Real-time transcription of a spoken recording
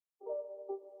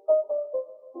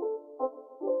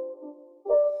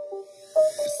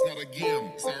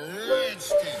again. It's a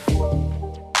redskin.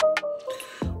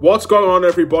 What's going on,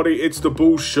 everybody? It's the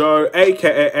Bulls Show,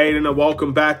 aka Aidan, and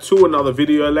welcome back to another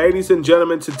video. Ladies and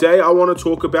gentlemen, today I want to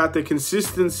talk about the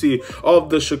consistency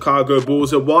of the Chicago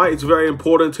Bulls and why it's very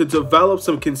important to develop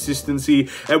some consistency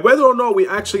and whether or not we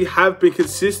actually have been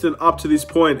consistent up to this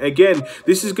point. Again,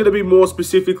 this is going to be more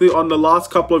specifically on the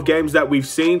last couple of games that we've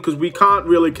seen, because we can't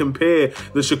really compare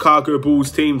the Chicago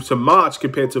Bulls team to March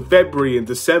compared to February and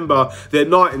December. They're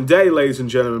night and day, ladies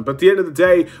and gentlemen. But at the end of the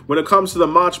day, when it comes to the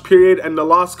March period and the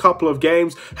last couple of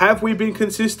games, have we been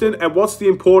consistent, and what's the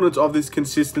importance of this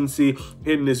consistency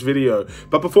in this video?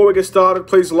 But before we get started,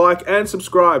 please like and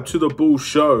subscribe to the Bulls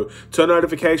Show, turn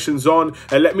notifications on,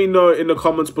 and let me know in the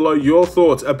comments below your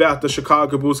thoughts about the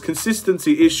Chicago Bulls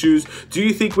consistency issues. Do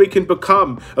you think we can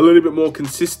become a little bit more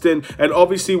consistent? And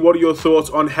obviously, what are your thoughts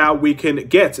on how we can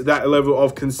get that level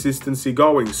of consistency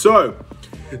going? So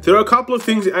there are a couple of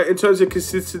things in terms of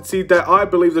consistency that I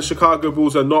believe the Chicago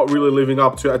Bulls are not really living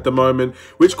up to at the moment,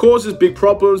 which causes big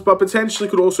problems, but potentially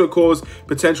could also cause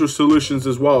potential solutions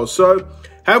as well. So,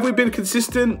 have we been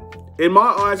consistent? In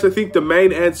my eyes, I think the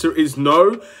main answer is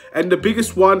no. And the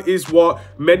biggest one is what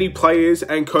many players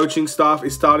and coaching staff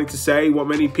is starting to say, what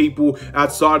many people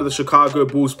outside of the Chicago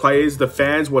Bulls players, the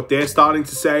fans, what they're starting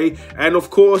to say. And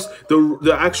of course,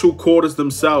 the actual quarters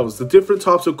themselves, the different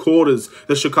types of quarters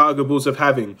the Chicago Bulls are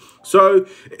having. So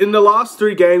in the last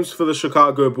 3 games for the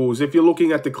Chicago Bulls, if you're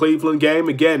looking at the Cleveland game,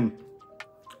 again,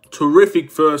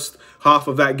 terrific first half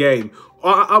of that game.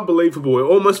 Unbelievable. It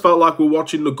almost felt like we're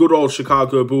watching the good old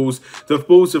Chicago Bulls, the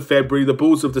Bulls of February, the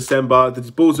Bulls of December,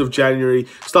 the Bulls of January,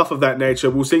 stuff of that nature.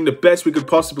 We're seeing the best we could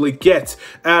possibly get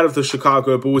out of the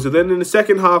Chicago Bulls. And then in the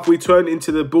second half, we turn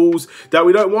into the Bulls that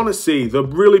we don't want to see. The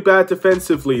really bad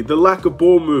defensively, the lack of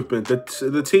ball movement,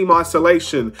 the team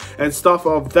isolation, and stuff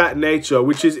of that nature,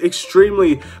 which is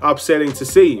extremely upsetting to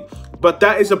see. But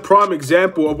that is a prime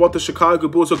example of what the Chicago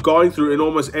Bulls are going through in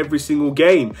almost every single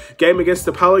game. Game against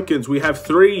the Pelicans, we have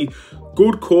 3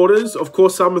 good quarters. Of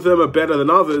course, some of them are better than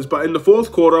others, but in the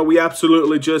fourth quarter, we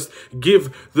absolutely just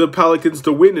give the Pelicans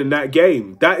the win in that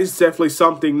game. That is definitely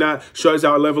something that shows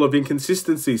our level of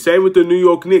inconsistency. Same with the New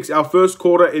York Knicks. Our first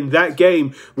quarter in that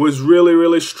game was really,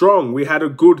 really strong. We had a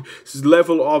good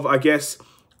level of, I guess,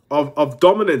 of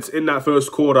dominance in that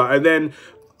first quarter. And then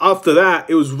after that,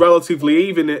 it was relatively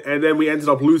even, and then we ended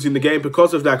up losing the game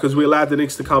because of that, because we allowed the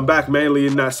Knicks to come back mainly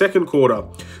in that second quarter.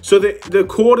 So the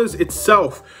quarters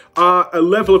itself are a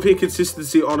level of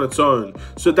inconsistency on its own.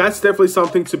 So that's definitely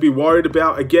something to be worried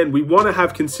about. Again, we want to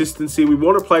have consistency. We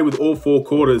want to play with all 4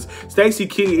 quarters. Stacey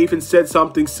King even said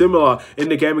something similar in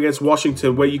the game against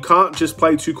Washington, where you can't just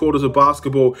play 2 quarters of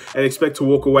basketball and expect to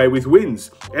walk away with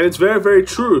wins. And it's very, very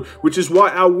true, which is why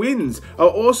our wins are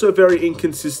also very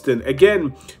inconsistent.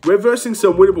 Again, we're versing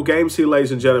some winnable games here,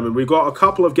 ladies and gentlemen. We got a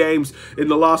couple of games in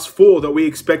the last 4 that we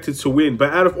expected to win.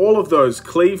 But out of all of those,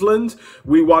 Cleveland,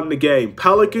 we won the game.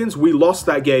 Pelicans, we lost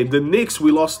that game. The Knicks,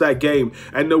 we lost that game.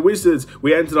 And the Wizards,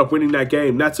 we ended up winning that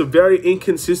game. That's a very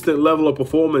inconsistent level of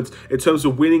performance in terms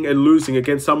of winning and losing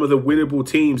against some of the winnable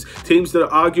teams. Teams that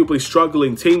are arguably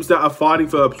struggling. Teams that are fighting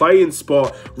for a play-in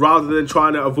spot rather than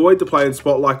trying to avoid the play-in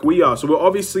spot like we are. So we're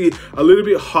obviously a little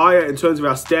bit higher in terms of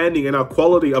our standing and our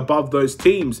quality above those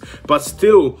teams. But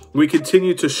still, we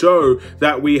continue to show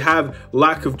that we have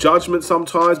lack of judgment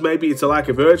sometimes. Maybe it's a lack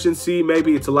of urgency.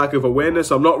 Maybe it's a lack of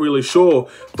awareness. I'm not really sure.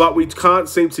 But we can't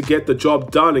seem to get the job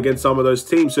done against some of those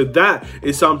teams. So that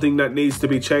is something that needs to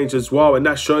be changed as well. And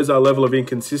that shows our level of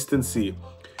inconsistency.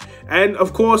 And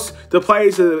of course, the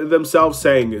players are themselves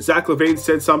saying it. Zach LaVine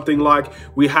said something like,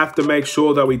 we have to make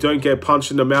sure that we don't get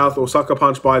punched in the mouth or sucker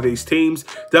punched by these teams.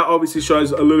 That obviously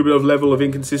shows a little bit of level of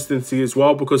inconsistency as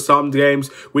well, because some games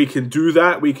we can do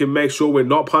that. We can make sure we're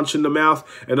not punched in the mouth.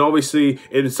 And obviously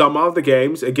in some other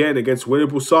games, again, against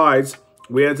winnable sides,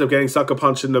 we end up getting sucker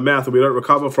punched in the mouth and we don't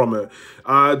recover from it.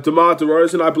 DeMar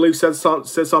DeRozan, I believe, said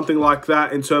something like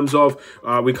that in terms of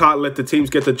we can't let the teams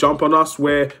get the jump on us,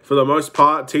 where for the most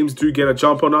part, teams do get a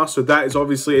jump on us. So that is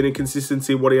obviously an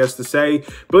inconsistency in what he has to say.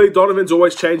 Billy Donovan's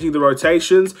always changing the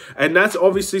rotations, and that's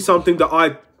obviously something that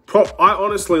I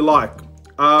honestly like.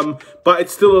 But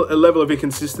it's still a level of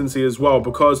inconsistency as well,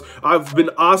 because I've been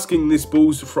asking this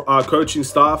Bulls coaching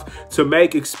staff to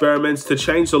make experiments, to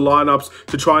change the lineups,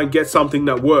 to try and get something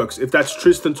that works. If that's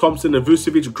Tristan Thompson and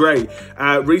Vucevic, great.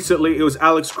 Recently, it was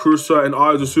Alex Caruso and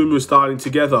Ayo Dosunmu starting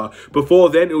together.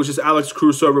 Before then, it was just Alex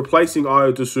Caruso replacing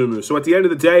Ayo Dosunmu. So at the end of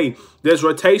the day, there's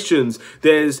rotations,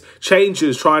 there's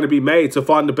changes trying to be made to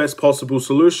find the best possible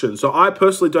solution. So I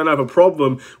personally don't have a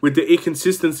problem with the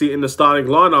inconsistency in the starting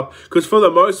lineup, because for the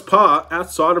most part, But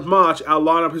outside of March, our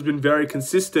lineup has been very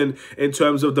consistent in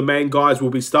terms of the main guys will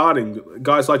be starting.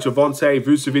 Guys like Javonte,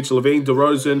 Vucevic, Levine,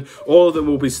 DeRozan, all of them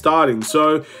will be starting.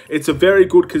 So it's a very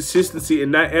good consistency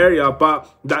in that area,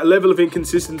 but that level of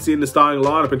inconsistency in the starting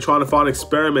lineup and trying to find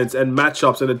experiments and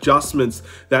matchups and adjustments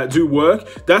that do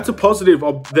work, that's a positive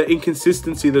of the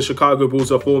inconsistency the Chicago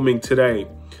Bulls are forming today.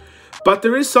 But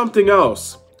there is something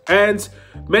else, and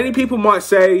many people might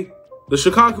say the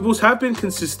Chicago Bulls have been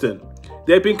consistent.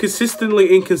 They've been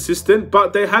consistently inconsistent,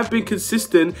 but they have been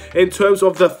consistent in terms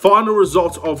of the final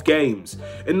results of games.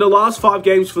 In the last 5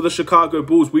 games for the Chicago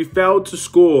Bulls, we failed to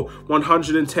score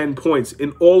 110 points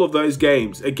in all of those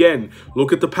games. Again,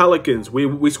 look at the Pelicans.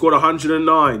 We scored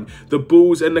 109. The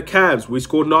Bulls and the Cavs, we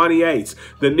scored 98.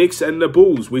 The Knicks and the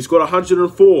Bulls, we scored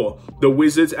 104. The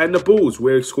Wizards and the Bulls,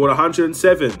 we scored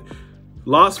 107.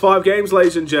 Last 5 games,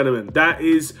 ladies and gentlemen, that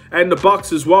is, and the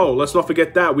Bucks as well. Let's not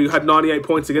forget that. We had 98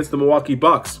 points against the Milwaukee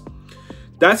Bucks.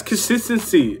 That's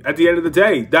consistency at the end of the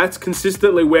day. That's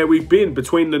consistently where we've been,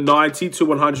 between the 90 to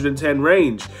 110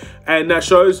 range. And that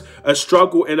shows a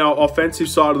struggle in our offensive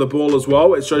side of the ball as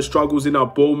well. It shows struggles in our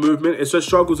ball movement. It shows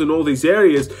struggles in all these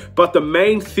areas. But the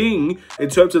main thing in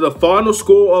terms of the final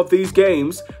score of these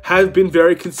games has been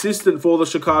very consistent for the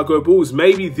Chicago Bulls.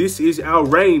 Maybe this is our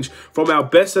range from our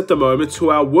best at the moment to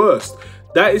our worst.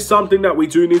 That is something that we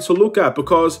do need to look at,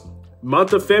 because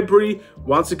month of February,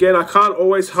 once again, I can't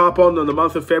always harp on the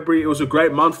month of February. It was a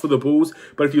great month for the Bulls.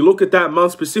 But if you look at that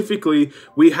month specifically,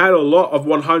 we had a lot of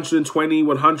 120,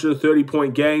 130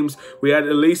 point games. We had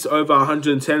at least over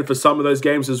 110 for some of those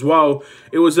games as well.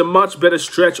 It was a much better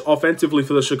stretch offensively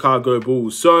for the Chicago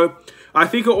Bulls. So I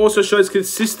think it also shows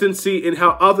consistency in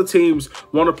how other teams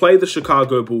want to play the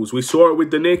Chicago Bulls. We saw it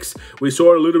with the Knicks. We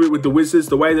saw it a little bit with the Wizards,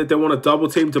 the way that they want to double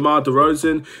team DeMar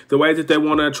DeRozan, the way that they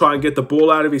want to try and get the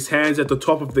ball out of his hands at the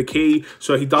top of the key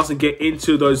so he doesn't get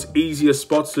into those easier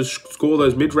spots to score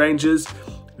those mid-ranges.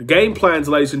 Game plans,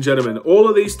 ladies and gentlemen. All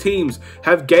of these teams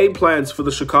have game plans for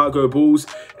the Chicago Bulls,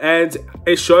 and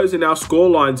it shows in our score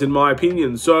lines, in my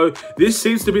opinion. So this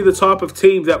seems to be the type of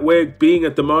team that we're being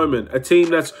at the moment. A team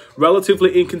that's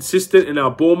relatively inconsistent in our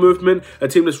ball movement, a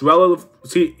team that's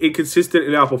relatively inconsistent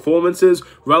in our performances,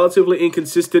 relatively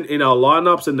inconsistent in our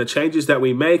lineups and the changes that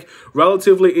we make,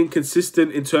 relatively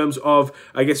inconsistent in terms of,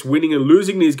 I guess, winning and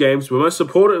losing these games. But most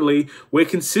importantly, we're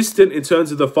consistent in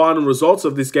terms of the final results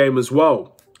of this game as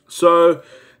well. So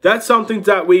that's something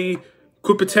that we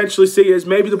could potentially see as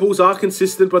maybe the Bulls are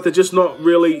consistent, but they're just not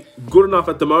really good enough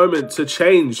at the moment to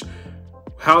change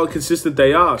how consistent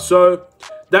they are. So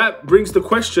that brings the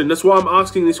question. That's why I'm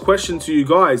asking this question to you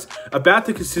guys about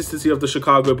the consistency of the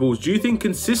Chicago Bulls. Do you think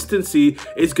consistency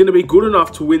is going to be good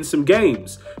enough to win some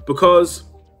games? Because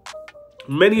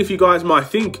many of you guys might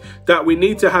think that we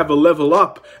need to have a level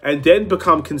up and then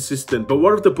become consistent. But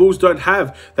what if the Bulls don't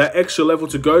have that extra level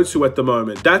to go to at the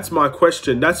moment? That's my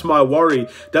question. That's my worry.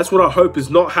 That's what I hope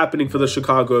is not happening for the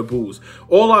Chicago Bulls.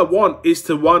 All I want is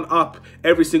to one-up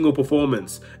every single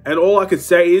performance. And all I could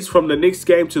say is, from the Knicks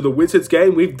game to the Wizards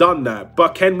game, we've done that.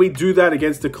 But can we do that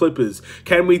against the Clippers?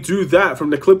 Can we do that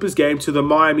from the Clippers game to the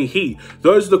Miami Heat?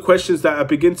 Those are the questions that are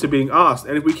begin to being asked.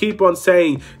 And if we keep on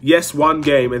saying yes one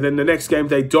game and then the next game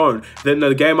they don't, then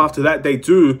the game after that they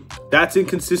do, that's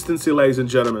inconsistency, ladies and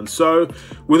gentlemen. So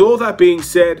with all that being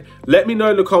said, let me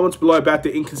know in the comments below about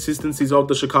the inconsistencies of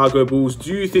the Chicago Bulls.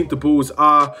 Do you think the Bulls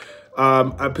are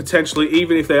potentially,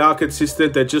 even if they are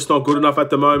consistent, they're just not good enough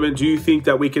at the moment? Do you think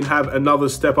that we can have another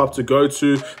step up to go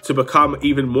to become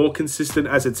even more consistent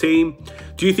as a team?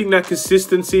 Do you think that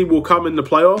consistency will come in the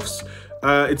playoffs?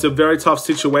 It's a very tough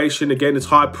situation. Again, it's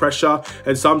high pressure,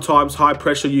 and sometimes high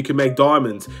pressure, you can make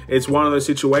diamonds. It's one of those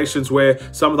situations where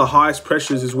some of the highest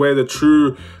pressures is where the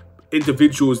true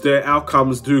individuals, their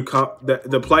outcomes do come,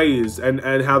 the players and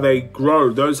how they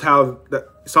grow.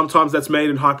 Sometimes that's made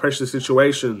in high pressure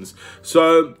situations.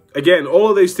 So again,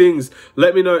 all of these things,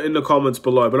 let me know in the comments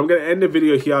below. But I'm going to end the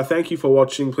video here. Thank you for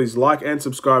watching. Please like and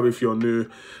subscribe if you're new.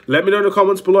 Let me know in the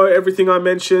comments below everything I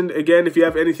mentioned. Again, if you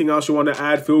have anything else you want to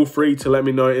add, feel free to let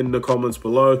me know in the comments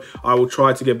below. I will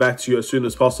try to get back to you as soon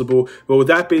as possible. But with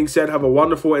that being said, have a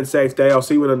wonderful and safe day. I'll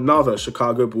see you in another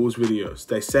Chicago Bulls video.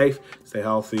 Stay safe, stay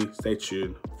healthy, stay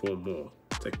tuned for more.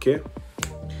 Take care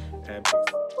and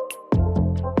peace.